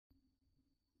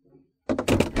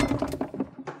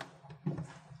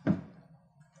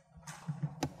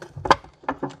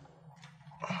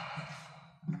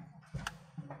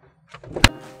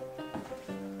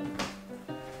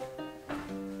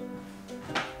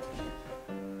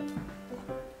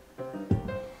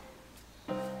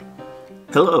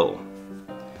Hello!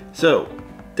 So,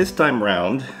 this time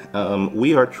round,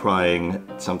 we are trying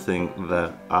something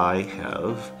that I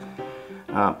have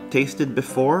tasted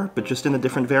before, but just in a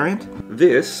different variant.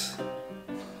 This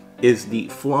is the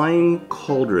Flying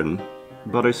Cauldron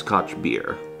Butterscotch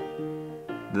beer.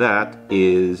 That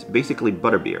is basically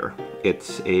butterbeer.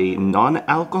 It's a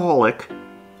non-alcoholic.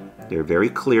 They're very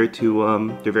clear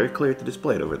to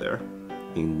display it over there.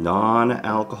 A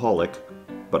non-alcoholic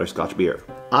butterscotch beer.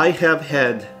 I have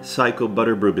had Psycho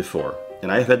Butterbrew before,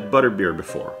 and I've had butterbeer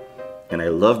before, and I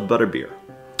love butterbeer.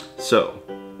 So,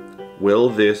 will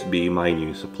this be my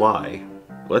new supply?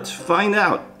 Let's find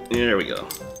out. Here we go.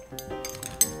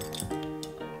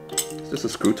 Is this a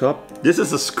screw top? This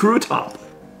is a screw top!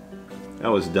 That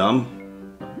was dumb.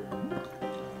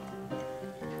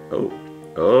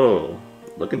 Oh,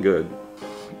 looking good.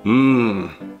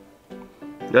 Mmm.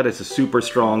 That is a super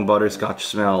strong butterscotch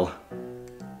smell.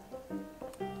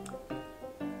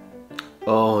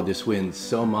 Oh, this wins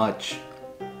so much.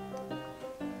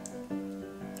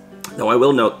 Now I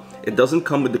will note, it doesn't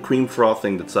come with the cream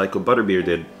frothing that Psycho Butterbeer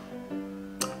did.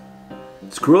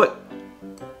 Screw it.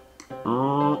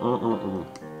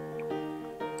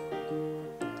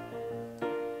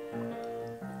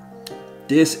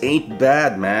 This ain't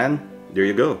bad, man. There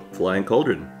you go, Flying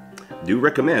Cauldron. Do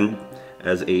recommend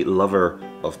as a lover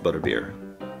of butterbeer.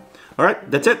 Alright,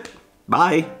 that's it.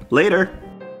 Bye. Later.